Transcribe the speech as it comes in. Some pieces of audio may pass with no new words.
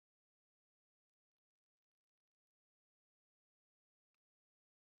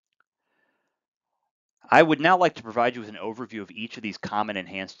I would now like to provide you with an overview of each of these common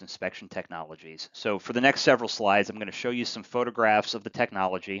enhanced inspection technologies. So for the next several slides, I'm going to show you some photographs of the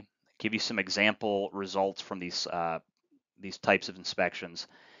technology, give you some example results from these types of inspections,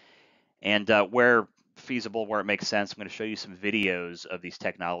 and where feasible, where it makes sense, I'm going to show you some videos of these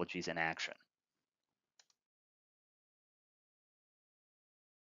technologies in action.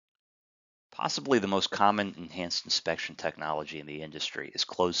 Possibly the most common enhanced inspection technology in the industry is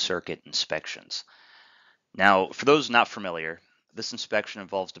closed circuit inspections. Now, for those not familiar, this inspection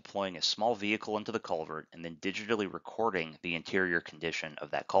involves deploying a small vehicle into the culvert and then digitally recording the interior condition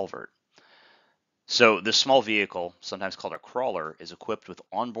of that culvert. So this small vehicle, sometimes called a crawler, is equipped with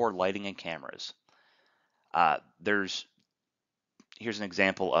onboard lighting and cameras. Here's an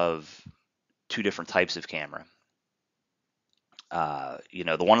example of two different types of camera.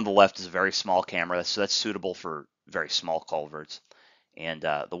 The one on the left is a very small camera, so that's suitable for very small culverts. And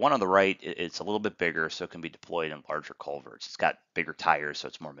the one on the right, it's a little bit bigger, so it can be deployed in larger culverts. It's got bigger tires, so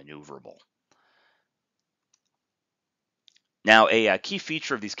it's more maneuverable. Now, a key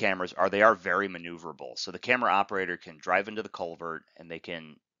feature of these cameras are they are very maneuverable. So the camera operator can drive into the culvert and they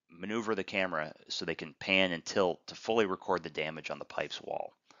can maneuver the camera so they can pan and tilt to fully record the damage on the pipe's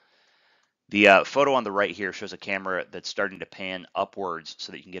wall. The photo on the right here shows a camera that's starting to pan upwards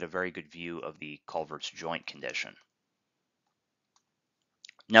so that you can get a very good view of the culvert's joint condition.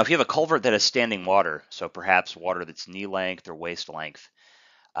 Now, if you have a culvert that has standing water, so perhaps water that's knee length or waist length,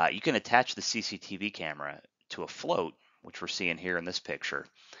 you can attach the CCTV camera to a float, which we're seeing here in this picture,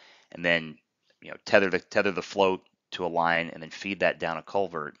 and then tether the float to a line and then feed that down a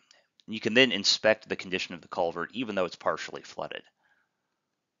culvert. You can then inspect the condition of the culvert even though it's partially flooded.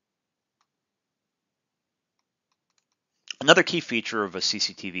 Another key feature of a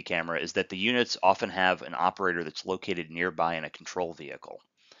CCTV camera is that the units often have an operator that's located nearby in a control vehicle.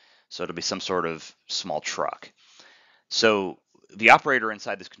 So it'll be some sort of small truck. So the operator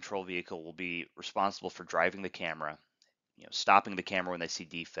inside this control vehicle will be responsible for driving the camera, stopping the camera when they see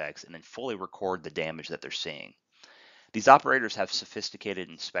defects, and then fully record the damage that they're seeing. These operators have sophisticated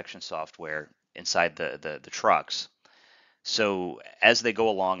inspection software inside the trucks. So as they go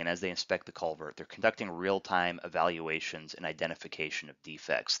along and as they inspect the culvert, they're conducting real-time evaluations and identification of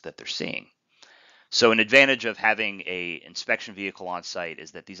defects that they're seeing. So an advantage of having an inspection vehicle on site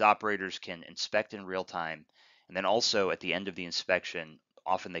is that these operators can inspect in real time, and then also at the end of the inspection,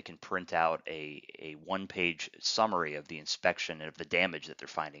 often they can print out a one-page summary of the inspection and of the damage that they're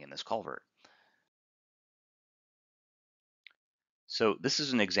finding in this culvert. So this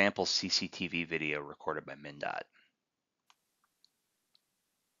is an example CCTV video recorded by MnDOT.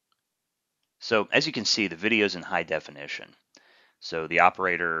 So as you can see, the video is in high definition. So the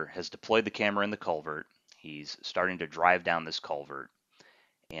operator has deployed the camera in the culvert. He's starting to drive down this culvert.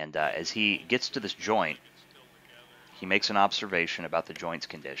 And as he gets to this joint, he makes an observation about the joint's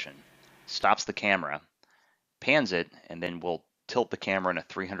condition, stops the camera, pans it, and then will tilt the camera in a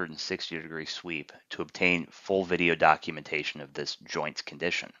 360-degree sweep to obtain full video documentation of this joint's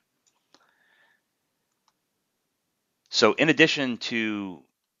condition. So in addition to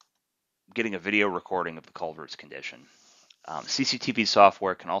getting a video recording of the culvert's condition, CCTV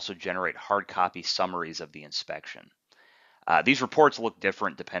software can also generate hard copy summaries of the inspection. These reports look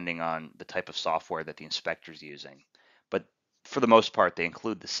different depending on the type of software that the inspector is using, but for the most part, they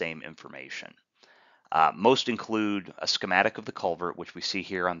include the same information. Most include a schematic of the culvert, which we see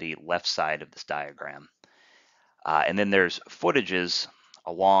here on the left side of this diagram. And then there's footages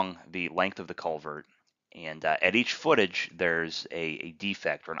along the length of the culvert. And at each footage, there's a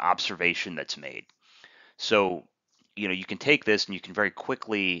defect or an observation that's made. So, you can take this and you can very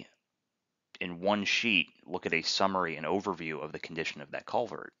quickly, in one sheet, look at a summary and overview of the condition of that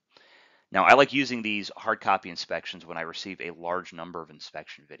culvert. Now, I like using these hard copy inspections when I receive a large number of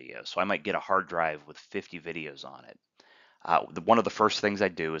inspection videos. So I might get a hard drive with 50 videos on it. One of the first things I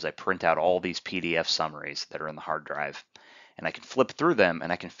do is I print out all these PDF summaries that are in the hard drive, and I can flip through them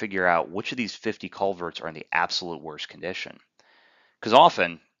and I can figure out which of these 50 culverts are in the absolute worst condition. Because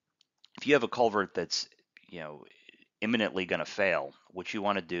often, if you have a culvert that's, imminently going to fail, what you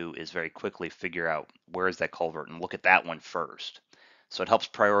want to do is very quickly figure out where is that culvert and look at that one first. So it helps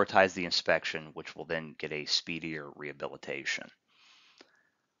prioritize the inspection, which will then get a speedier rehabilitation.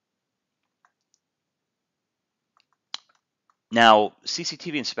 Now,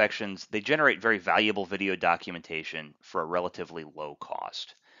 CCTV inspections, they generate very valuable video documentation for a relatively low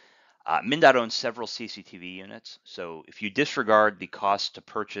cost. MnDOT owns several CCTV units, so if you disregard the cost to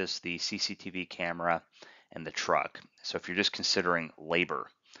purchase the CCTV camera and the truck, so if you're just considering labor,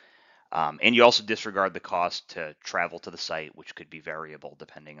 and you also disregard the cost to travel to the site, which could be variable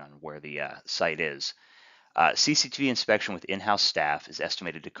depending on where the site is, CCTV inspection with in-house staff is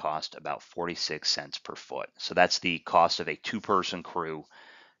estimated to cost about 46 cents per foot. So that's the cost of a two-person crew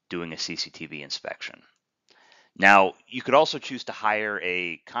doing a CCTV inspection. Now, you could also choose to hire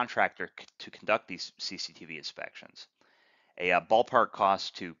a contractor to conduct these CCTV inspections. A ballpark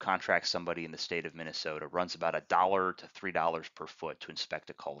cost to contract somebody in the state of Minnesota runs about $1 to $3 per foot to inspect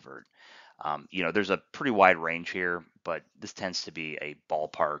a culvert. There's a pretty wide range here, but this tends to be a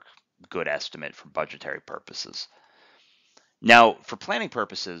ballpark good estimate for budgetary purposes. Now, for planning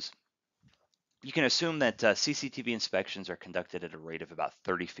purposes, you can assume that CCTV inspections are conducted at a rate of about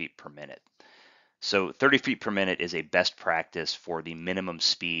 30 feet per minute. So 30 feet per minute is a best practice for the minimum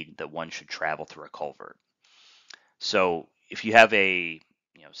speed that one should travel through a culvert. So if you have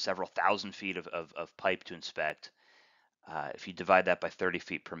several thousand feet of pipe to inspect, if you divide that by 30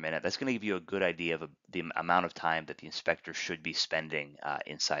 feet per minute, that's going to give you a good idea of the amount of time that the inspector should be spending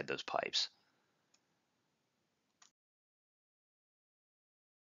inside those pipes.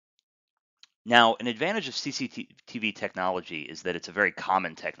 Now, an advantage of CCTV technology is that it's a very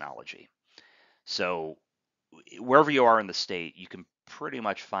common technology. So wherever you are in the state, you can pretty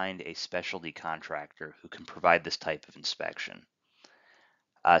much find a specialty contractor who can provide this type of inspection.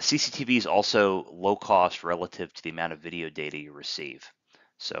 CCTV is also low cost relative to the amount of video data you receive.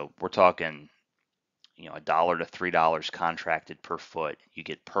 So we're talking, $1 to $3 contracted per foot. You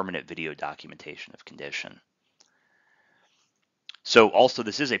get permanent video documentation of condition. So also,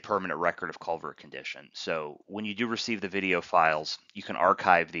 this is a permanent record of culvert condition. So when you do receive the video files, you can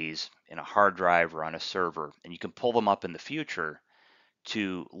archive these in a hard drive or on a server, and you can pull them up in the future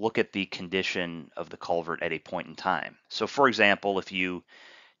to look at the condition of the culvert at a point in time. So for example, if you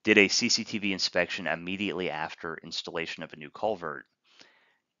did a CCTV inspection immediately after installation of a new culvert,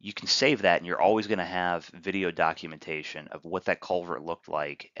 you can save that and you're always going to have video documentation of what that culvert looked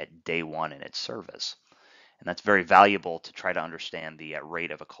like at day one in its service. And that's very valuable to try to understand the rate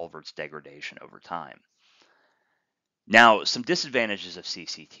of a culvert's degradation over time. Now, some disadvantages of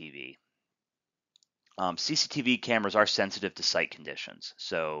CCTV. CCTV cameras are sensitive to site conditions.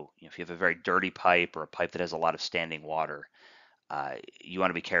 So if you have a very dirty pipe or a pipe that has a lot of standing water, you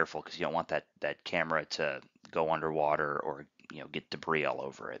want to be careful because you don't want that camera to go underwater or get debris all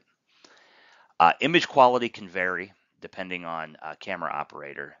over it. Image quality can vary depending on camera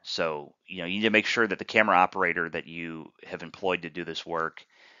operator. So you need to make sure that the camera operator that you have employed to do this work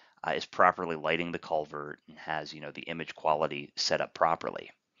is properly lighting the culvert and has the image quality set up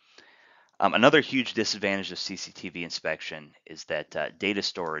properly. Another huge disadvantage of CCTV inspection is that data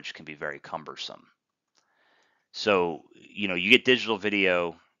storage can be very cumbersome. So you get digital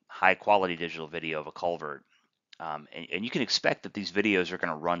video, high quality digital video of a culvert. And you can expect that these videos are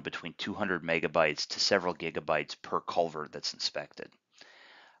going to run between 200 megabytes to several gigabytes per culvert that's inspected.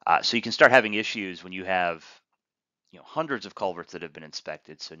 So you can start having issues when you have hundreds of culverts that have been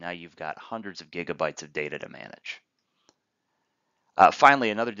inspected. So now you've got hundreds of gigabytes of data to manage. Finally,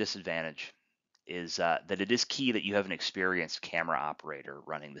 another disadvantage is that it is key that you have an experienced camera operator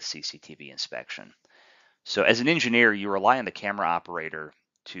running the CCTV inspection. So as an engineer, you rely on the camera operator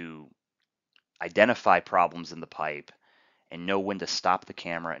to identify problems in the pipe and know when to stop the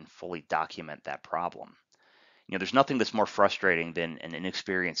camera and fully document that problem. There's nothing that's more frustrating than an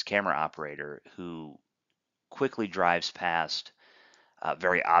inexperienced camera operator who quickly drives past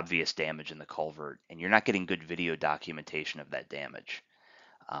very obvious damage in the culvert, and you're not getting good video documentation of that damage.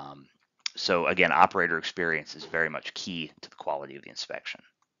 So again, operator experience is very much key to the quality of the inspection.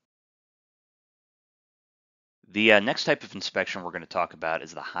 The next type of inspection we're going to talk about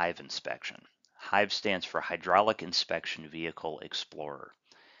is the HIVE inspection. HIVE stands for Hydraulic Inspection Vehicle Explorer.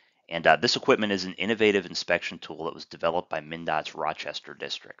 And this equipment is an innovative inspection tool that was developed by MnDOT's Rochester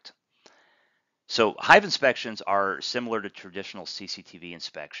district. So HIVE inspections are similar to traditional CCTV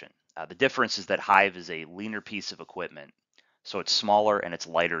inspection. The difference is that HIVE is a leaner piece of equipment, so it's smaller and it's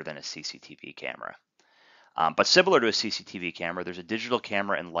lighter than a CCTV camera. But similar to a CCTV camera, there's a digital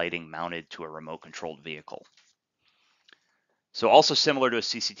camera and lighting mounted to a remote-controlled vehicle. So also similar to a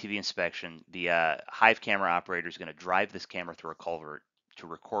CCTV inspection, the HIVE camera operator is going to drive this camera through a culvert to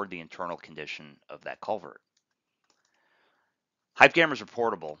record the internal condition of that culvert. HIVE cameras are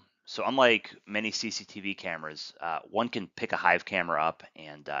portable, so unlike many CCTV cameras, one can pick a HIVE camera up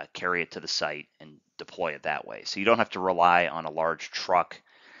and carry it to the site and deploy it that way. So you don't have to rely on a large truck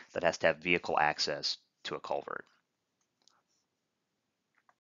that has to have vehicle access to a culvert.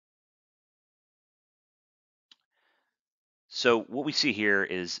 So what we see here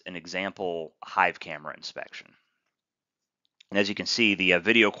is an example HIVE camera inspection. And as you can see, the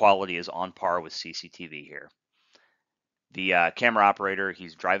video quality is on par with CCTV here. The camera operator,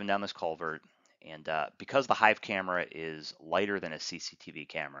 he's driving down this culvert, And because the Hive camera is lighter than a CCTV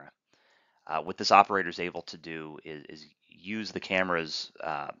camera, what this operator is able to do is use the camera's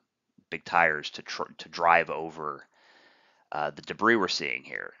big tires to drive over the debris we're seeing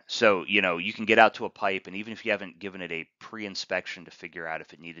here. So, you can get out to a pipe, and even if you haven't given it a pre-inspection to figure out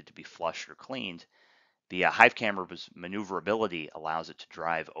if it needed to be flushed or cleaned, the Hive camera's maneuverability allows it to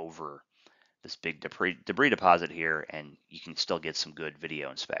drive over this big debris deposit here, and you can still get some good video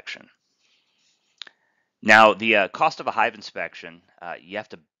inspection. Now, the cost of a Hive inspection, you have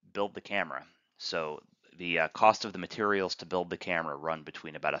to build the camera. So the cost of the materials to build the camera run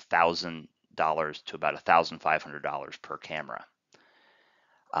between about $1,000 to about $1,500 per camera.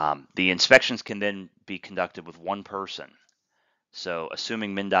 The inspections can then be conducted with one person. So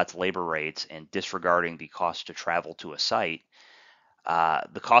assuming MnDOT's labor rates and disregarding the cost to travel to a site,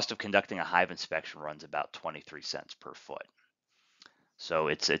 the cost of conducting a Hive inspection runs about 23 cents per foot. So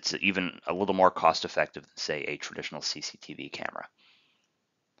it's even a little more cost effective than, say, a traditional CCTV camera.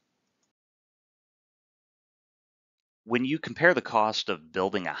 When you compare the cost of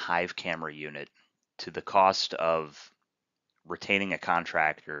building a Hive camera unit to the cost of retaining a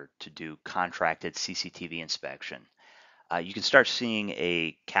contractor to do contracted CCTV inspection, you can start seeing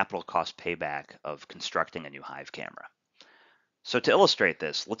a capital cost payback of constructing a new Hive camera. So to illustrate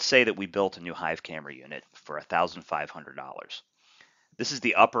this, let's say that we built a new Hive camera unit for $1,500. This is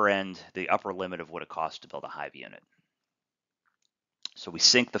the upper end, the upper limit of what it costs to build a Hive unit. So we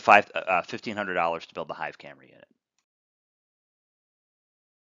sink the $1,500 to build the Hive camera unit.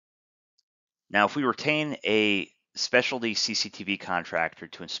 Now, if we retain a specialty CCTV contractor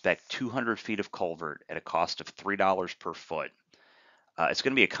to inspect 200 feet of culvert at a cost of $3 per foot, it's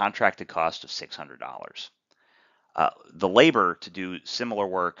going to be a contracted cost of $600. The labor to do similar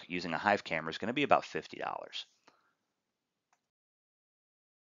work using a Hive camera is going to be about $50.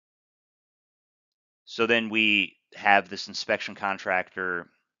 So then we have this inspection contractor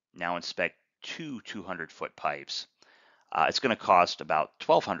now inspect two 200-foot pipes. It's going to cost about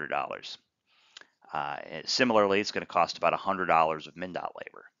 $1,200. Similarly, it's going to cost about $100 of MnDOT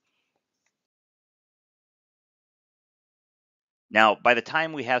labor. Now, by the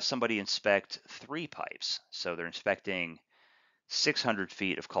time we have somebody inspect 3 pipes, so they're inspecting 600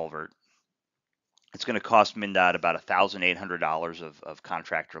 feet of culvert, it's going to cost MnDOT about $1,800 of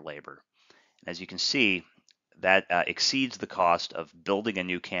contractor labor. And as you can see, that exceeds the cost of building a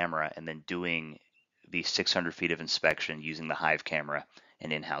new camera and then doing the 600 feet of inspection using the Hive camera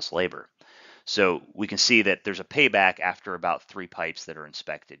and in-house labor. So we can see that there's a payback after about 3 pipes that are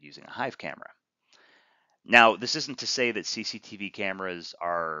inspected using a Hive camera. Now, this isn't to say that CCTV cameras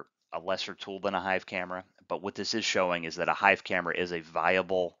are a lesser tool than a Hive camera, but what this is showing is that a Hive camera is a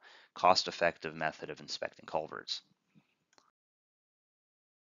viable, cost-effective method of inspecting culverts.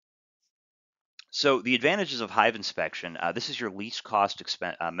 So the advantages of Hive inspection, this is your least cost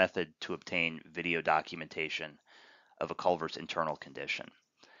method to obtain video documentation of a culvert's internal condition.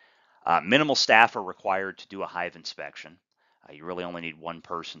 Minimal staff are required to do a Hive inspection. You really only need one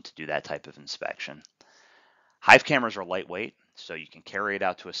person to do that type of inspection. Hive cameras are lightweight, so you can carry it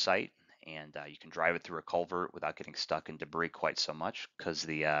out to a site and you can drive it through a culvert without getting stuck in debris quite so much because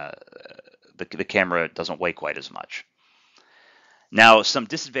the camera doesn't weigh quite as much. Now, some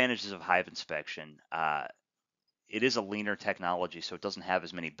disadvantages of Hive inspection. It is a leaner technology, so it doesn't have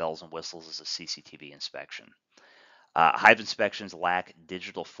as many bells and whistles as a CCTV inspection. Hive inspections lack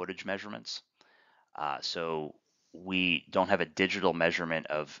digital footage measurements, so we don't have a digital measurement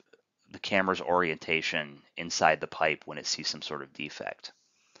of the camera's orientation inside the pipe when it sees some sort of defect.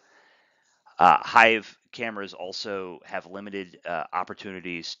 Hive cameras also have limited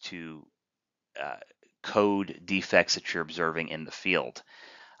opportunities to code defects that you're observing in the field.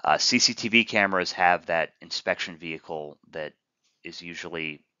 CCTV cameras have that inspection vehicle that is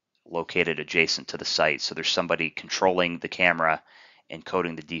usually located adjacent to the site. So there's somebody controlling the camera and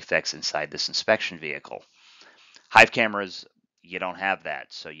coding the defects inside this inspection vehicle. Hive cameras, you don't have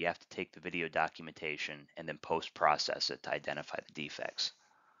that. So you have to take the video documentation and then post-process it to identify the defects.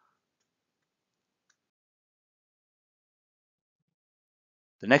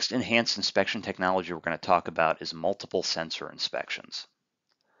 The next enhanced inspection technology we're going to talk about is multiple sensor inspections.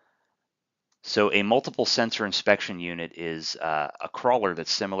 So a multiple sensor inspection unit is a crawler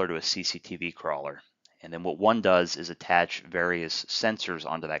that's similar to a CCTV crawler. And then what one does is attach various sensors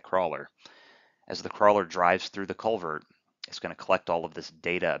onto that crawler. As the crawler drives through the culvert, it's going to collect all of this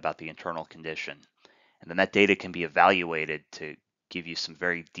data about the internal condition. And then that data can be evaluated to give you some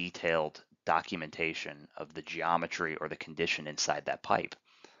very detailed documentation of the geometry or the condition inside that pipe.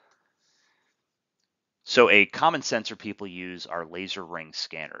 So a common sensor people use are laser ring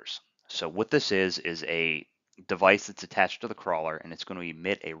scanners. So what this is a device that's attached to the crawler, and it's going to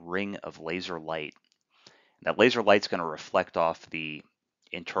emit a ring of laser light. That laser light's going to reflect off the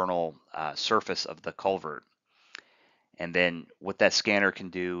internal surface of the culvert. And then what that scanner can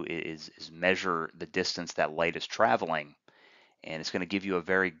do is measure the distance that light is traveling, and it's going to give you a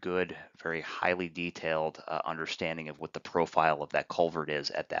very good, very highly detailed understanding of what the profile of that culvert is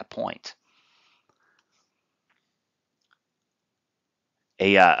at that point.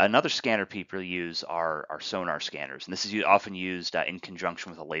 Another scanner people use are sonar scanners, and this is often used in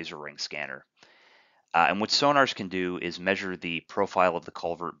conjunction with a laser ring scanner. And what sonars can do is measure the profile of the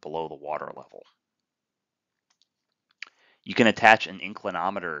culvert below the water level. You can attach an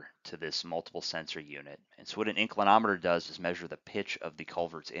inclinometer to this multiple sensor unit. And so what an inclinometer does is measure the pitch of the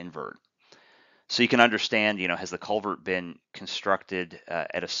culvert's invert. So you can understand, has the culvert been constructed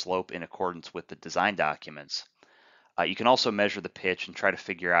at a slope in accordance with the design documents? You can also measure the pitch and try to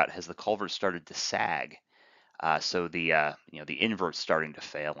figure out, has the culvert started to sag? So the invert's starting to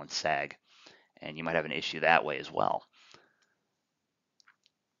fail and sag, and you might have an issue that way as well.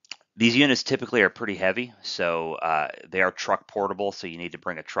 These units typically are pretty heavy, so they are truck portable, so you need to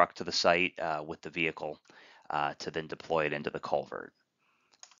bring a truck to the site with the vehicle to then deploy it into the culvert.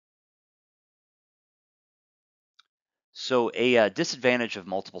 So a disadvantage of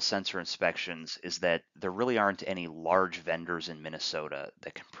multiple sensor inspections is that there really aren't any large vendors in Minnesota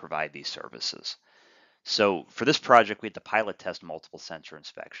that can provide these services. So for this project, we had to pilot test multiple sensor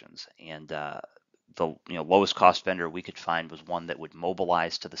inspections, and the lowest cost vendor we could find was one that would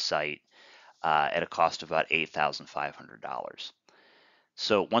mobilize to the site at a cost of about $8,500.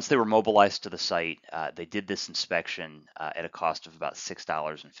 So once they were mobilized to the site, they did this inspection at a cost of about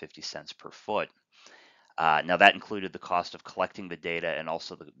 $6.50 per foot. Now that included the cost of collecting the data and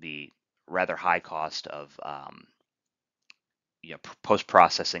also the rather high cost of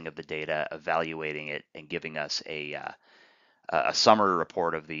post-processing of the data, evaluating it, and giving us a summary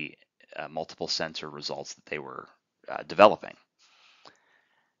report of the multiple sensor results that they were developing.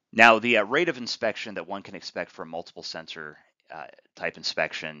 Now, the rate of inspection that one can expect for a multiple sensor type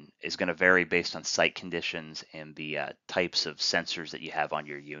inspection is going to vary based on site conditions and the types of sensors that you have on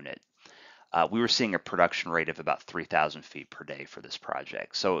your unit. We were seeing a production rate of about 3,000 feet per day for this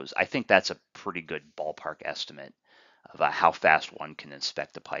project. So I think that's a pretty good ballpark estimate of how fast one can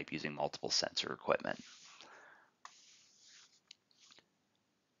inspect a pipe using multiple sensor equipment.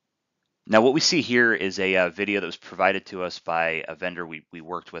 Now, what we see here is a video that was provided to us by a vendor we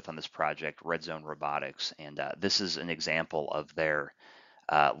worked with on this project, Red Zone Robotics, and this is an example of their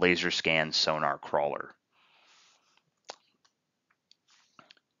laser scan sonar crawler.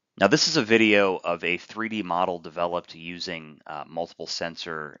 Now, this is a video of a 3D model developed using multiple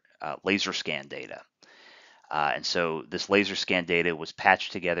sensor laser scan data. And so this laser scan data was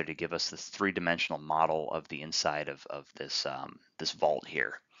patched together to give us this three-dimensional model of the inside of this, this vault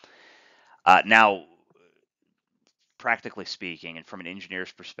here. Now, practically speaking, and from an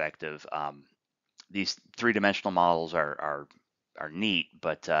engineer's perspective, these three-dimensional models are neat,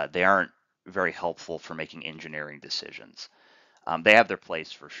 but they aren't very helpful for making engineering decisions. They have their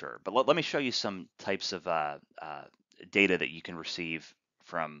place for sure, but let me show you some types of data that you can receive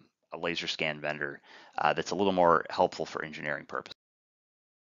from a laser scan vendor that's a little more helpful for engineering purposes.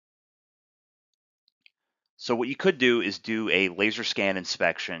 So what you could do is do a laser scan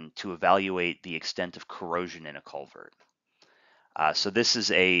inspection to evaluate the extent of corrosion in a culvert. So this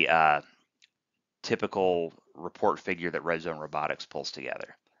is a typical report figure that Red Zone Robotics pulls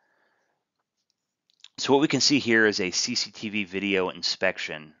together. So what we can see here is a CCTV video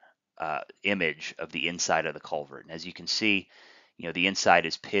inspection image of the inside of the culvert. And as you can see, the inside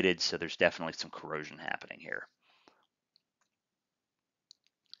is pitted, so there's definitely some corrosion happening here.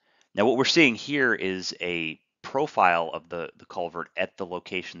 Now what we're seeing here is a profile of the culvert at the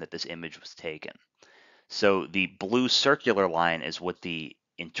location that this image was taken. So the blue circular line is what the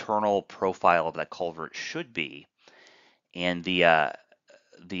internal profile of that culvert should be, and the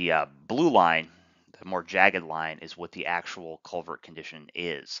blue line, the more jagged line, is what the actual culvert condition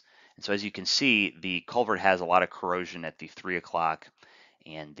is. And so as you can see, the culvert has a lot of corrosion at the 3 o'clock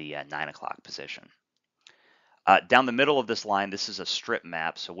and the 9 o'clock position. Down the middle of this line, this is a strip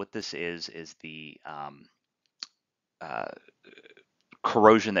map. So what this is the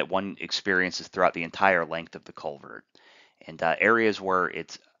corrosion that one experiences throughout the entire length of the culvert. And areas where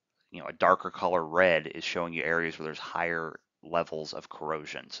it's a darker color red is showing you areas where there's higher levels of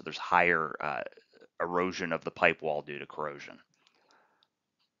corrosion. So there's higher erosion of the pipe wall due to corrosion.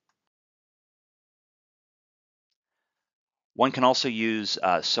 One can also use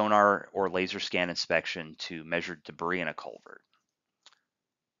sonar or laser scan inspection to measure debris in a culvert.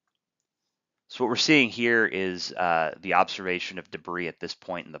 So what we're seeing here is the observation of debris at this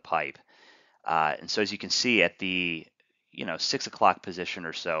point in the pipe. And so as you can see at the 6 o'clock position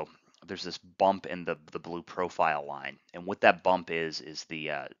or so, there's this bump in the blue profile line. And what that bump is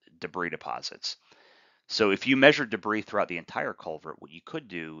the debris deposits. So if you measure debris throughout the entire culvert, what you could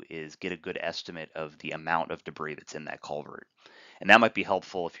do is get a good estimate of the amount of debris that's in that culvert. And that might be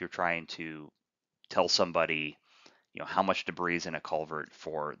helpful if you're trying to tell somebody, how much debris is in a culvert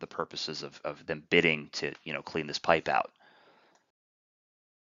for the purposes of them bidding to, clean this pipe out.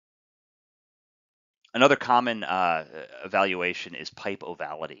 Another common evaluation is pipe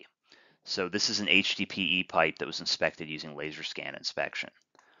ovality. So this is an HDPE pipe that was inspected using laser scan inspection.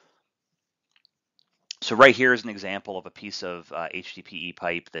 So right here is an example of a piece of HDPE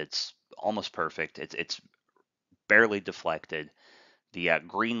pipe that's almost perfect. It's barely deflected. The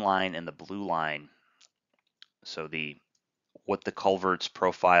green line and the blue line, so what the culvert's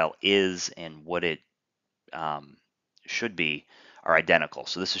profile is and what it should be, are identical.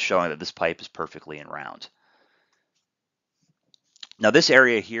 So this is showing that this pipe is perfectly in round. Now this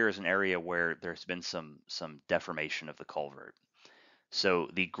area here is an area where there's been some deformation of the culvert. So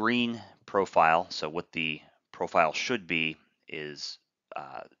the green profile, so what the profile should be, is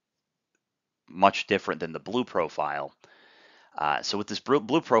much different than the blue profile. So what this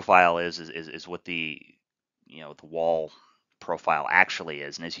blue profile is what the the wall profile actually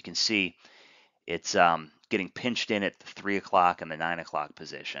is. And as you can see, it's getting pinched in at the 3 o'clock and the 9 o'clock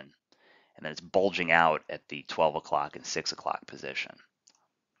position, and then it's bulging out at the 12 o'clock and 6 o'clock position.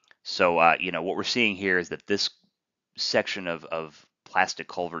 So what we're seeing here is that this section of plastic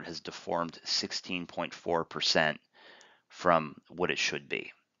culvert has deformed 16.4% from what it should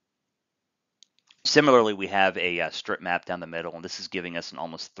be. Similarly, we have a strip map down the middle, and this is giving us an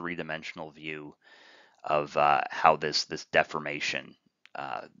almost three-dimensional view of how this deformation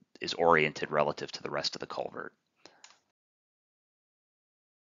is oriented relative to the rest of the culvert.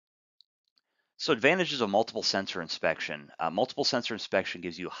 So advantages of multiple sensor inspection. Multiple sensor inspection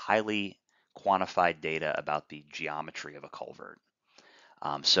gives you highly quantified data about the geometry of a culvert.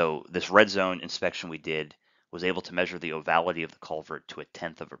 So this red zone inspection we did was able to measure the ovality of the culvert to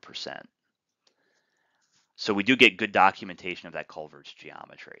 0.1%. So we do get good documentation of that culvert's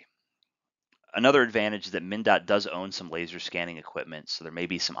geometry. Another advantage is that MnDOT does own some laser scanning equipment, so there may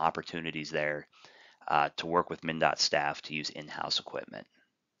be some opportunities there to work with MnDOT staff to use in-house equipment.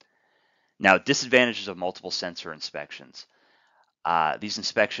 Now, disadvantages of multiple sensor inspections. These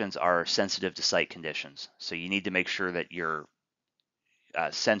inspections are sensitive to site conditions, so you need to make sure that your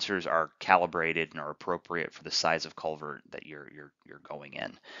sensors are calibrated and are appropriate for the size of culvert that you're going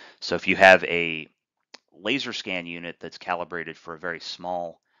in. So if you have a laser scan unit that's calibrated for a very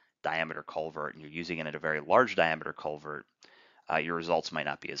small diameter culvert and you're using it at a very large diameter culvert, your results might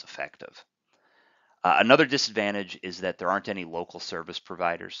not be as effective. Another disadvantage is that there aren't any local service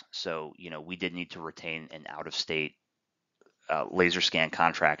providers. So, we did need to retain an out-of-state laser scan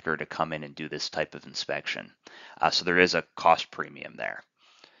contractor to come in and do this type of inspection. So there is a cost premium there.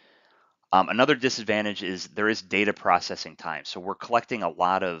 Another disadvantage is there is data processing time. So we're collecting a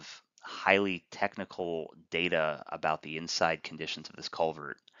lot of highly technical data about the inside conditions of this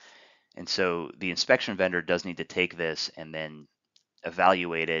culvert. And so the inspection vendor does need to take this and then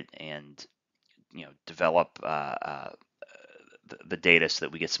evaluate it and develop the data so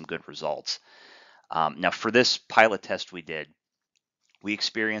that we get some good results. Now for this pilot test we did, we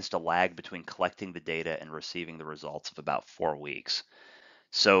experienced a lag between collecting the data and receiving the results of about 4 weeks.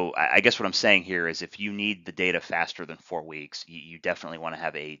 So I guess what I'm saying here is if you need the data faster than 4 weeks, you definitely want to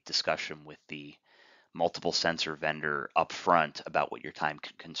have a discussion with the multiple sensor vendor up front about what your time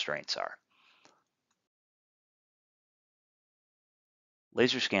constraints are.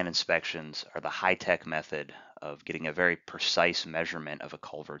 Laser scan inspections are the high-tech method of getting a very precise measurement of a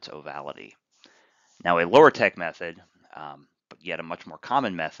culvert's ovality. Now, a lower-tech method, but yet a much more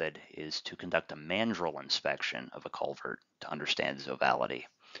common method, is to conduct a mandrel inspection of a culvert to understand its ovality.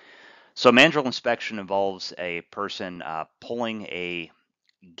 So a mandrel inspection involves a person pulling a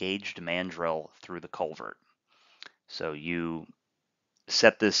gauged mandrel through the culvert. So you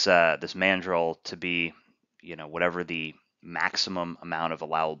set this mandrel to be, whatever the maximum amount of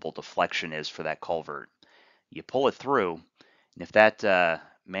allowable deflection is for that culvert. You pull it through, and if that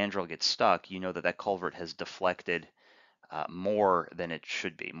mandrel gets stuck, you know that culvert has deflected more than it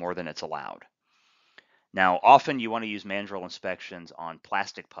should be, more than it's allowed. Now, often you want to use mandrel inspections on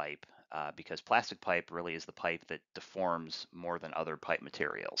plastic pipe because plastic pipe really is the pipe that deforms more than other pipe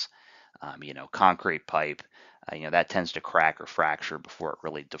materials. Concrete pipe, that tends to crack or fracture before it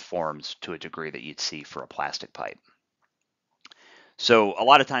really deforms to a degree that you'd see for a plastic pipe. So a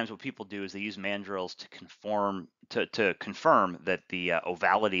lot of times what people do is they use mandrels to confirm that the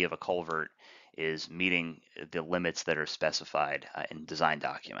ovality of a culvert is meeting the limits that are specified in design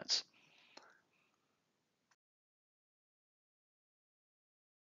documents.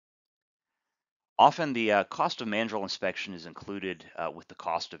 Often the cost of mandrel inspection is included with the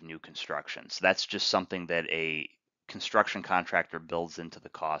cost of new construction. So that's just something that a construction contractor builds into the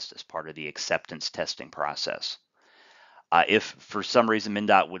cost as part of the acceptance testing process. If for some reason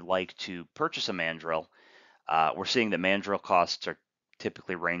MnDOT would like to purchase a mandrel, we're seeing that mandrel costs are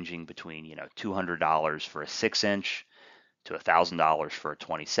typically ranging between $200 for a 6-inch to $1,000 for a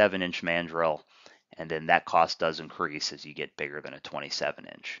 27-inch mandrel, and then that cost does increase as you get bigger than a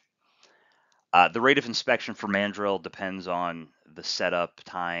 27-inch. The rate of inspection for mandrel depends on the setup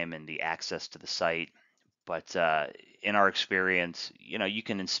time and the access to the site, but in our experience, you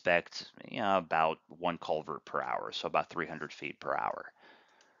can inspect about one culvert per hour, so about 300 feet per hour.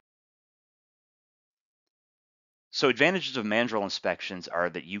 So advantages of mandrel inspections are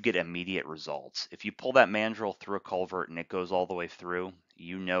that you get immediate results. If you pull that mandrel through a culvert and it goes all the way through,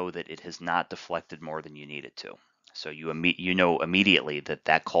 you know that it has not deflected more than you need it to. So you know immediately that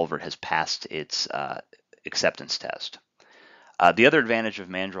that culvert has passed its acceptance test. The other advantage of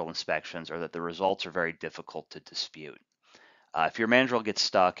mandrel inspections are that the results are very difficult to dispute. If your mandrel gets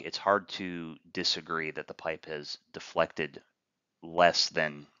stuck, it's hard to disagree that the pipe has deflected less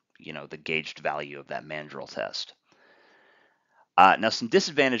than the gauged value of that mandrel test. Now, some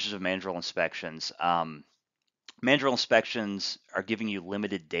disadvantages of mandrel inspections. Mandrel inspections are giving you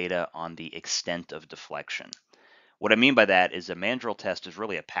limited data on the extent of deflection. What I mean by that is a mandrel test is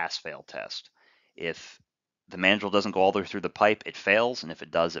really a pass-fail test. If the mandrel doesn't go all the way through the pipe, it fails, and if it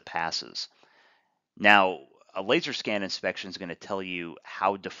does, it passes. Now, a laser scan inspection is going to tell you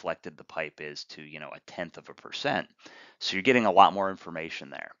how deflected the pipe is to, 0.1%. So you're getting a lot more information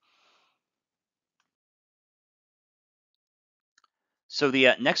there. So the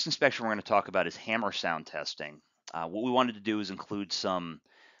next inspection we're going to talk about is hammer sound testing. What we wanted to do is include some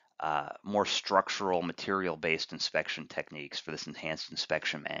more structural material-based inspection techniques for this enhanced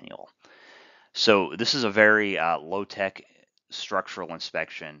inspection manual. So this is a very low-tech structural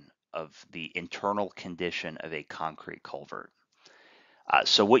inspection of the internal condition of a concrete culvert.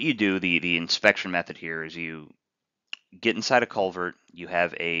 So what you do, the inspection method here is you get inside a culvert, you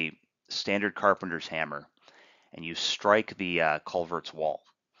have a standard carpenter's hammer, and you strike the culvert's wall.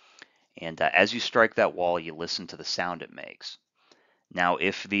 And as you strike that wall, you listen to the sound it makes. Now,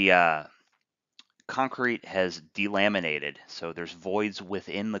 if the concrete has delaminated, so there's voids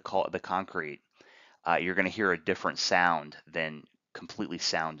within the concrete, you're going to hear a different sound than completely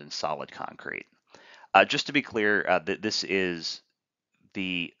sound and solid concrete. Just to be clear, this is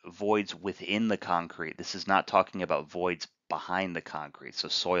the voids within the concrete. This is not talking about voids behind the concrete, so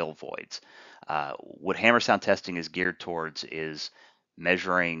soil voids. What hammer sound testing is geared towards is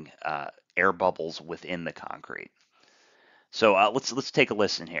measuring air bubbles within the concrete. So let's take a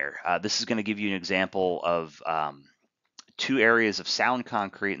listen here. This is going to give you an example of 2 areas of sound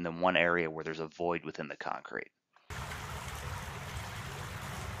concrete and then 1 area where there's a void within the concrete.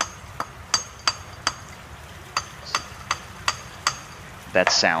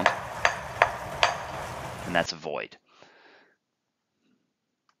 That's sound, and that's a void.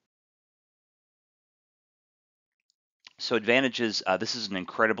 So advantages, this is an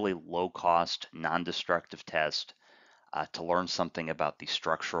incredibly low-cost, non-destructive test to learn something about the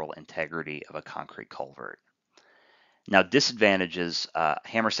structural integrity of a concrete culvert. Now, disadvantages,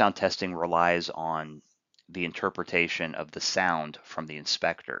 hammer sound testing relies on the interpretation of the sound from the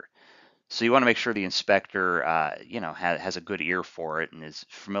inspector. So you want to make sure the inspector, has a good ear for it and is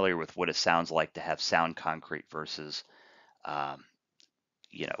familiar with what it sounds like to have sound concrete versus, um,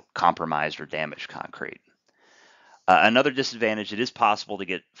 compromised or damaged concrete. Another disadvantage, it is possible to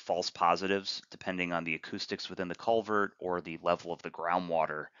get false positives depending on the acoustics within the culvert or the level of the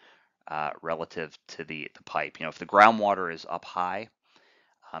groundwater relative to the pipe. If the groundwater is up high,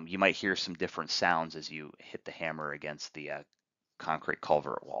 you might hear some different sounds as you hit the hammer against the concrete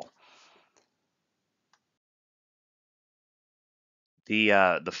culvert wall.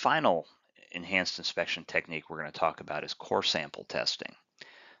 The final enhanced inspection technique we're going to talk about is core sample testing.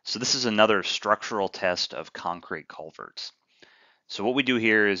 So this is another structural test of concrete culverts. So what we do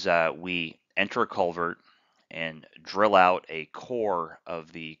here is we enter a culvert and drill out a core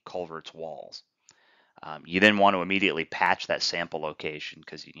of the culvert's walls. You then want to immediately patch that sample location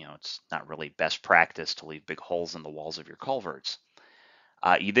because it's not really best practice to leave big holes in the walls of your culverts.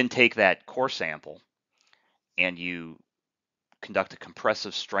 You then take that core sample and you conduct a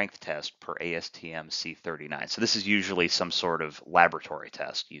compressive strength test per ASTM C39. So this is usually some sort of laboratory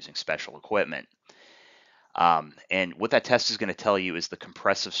test using special equipment. And what that test is going to tell you is the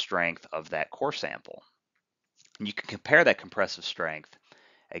compressive strength of that core sample. And you can compare that compressive strength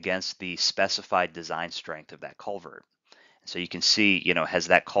against the specified design strength of that culvert. So you can see, has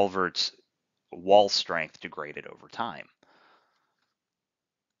that culvert's wall strength degraded over time?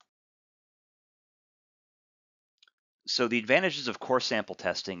 So the advantages of core sample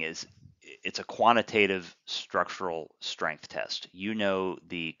testing is it's a quantitative structural strength test. You know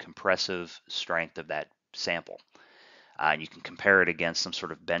the compressive strength of that sample, and you can compare it against some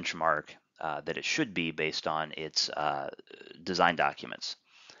sort of benchmark that it should be based on its design documents.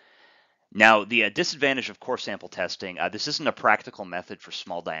 Now, the disadvantage of core sample testing, this isn't a practical method for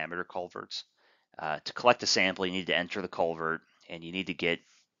small diameter culverts. To collect a sample, you need to enter the culvert, and you need to get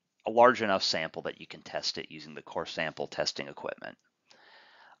a large enough sample that you can test it using the core sample testing equipment.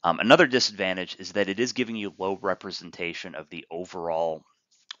 Another disadvantage is that it is giving you low representation of the overall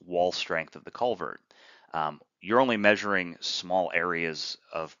wall strength of the culvert. You're only measuring small areas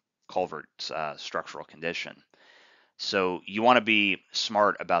of culvert structural condition. So you want to be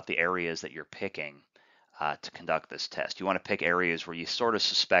smart about the areas that you're picking to conduct this test. You want to pick areas where you sort of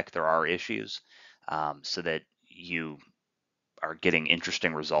suspect there are issues so that you are getting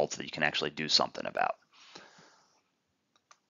interesting results that you can actually do something about.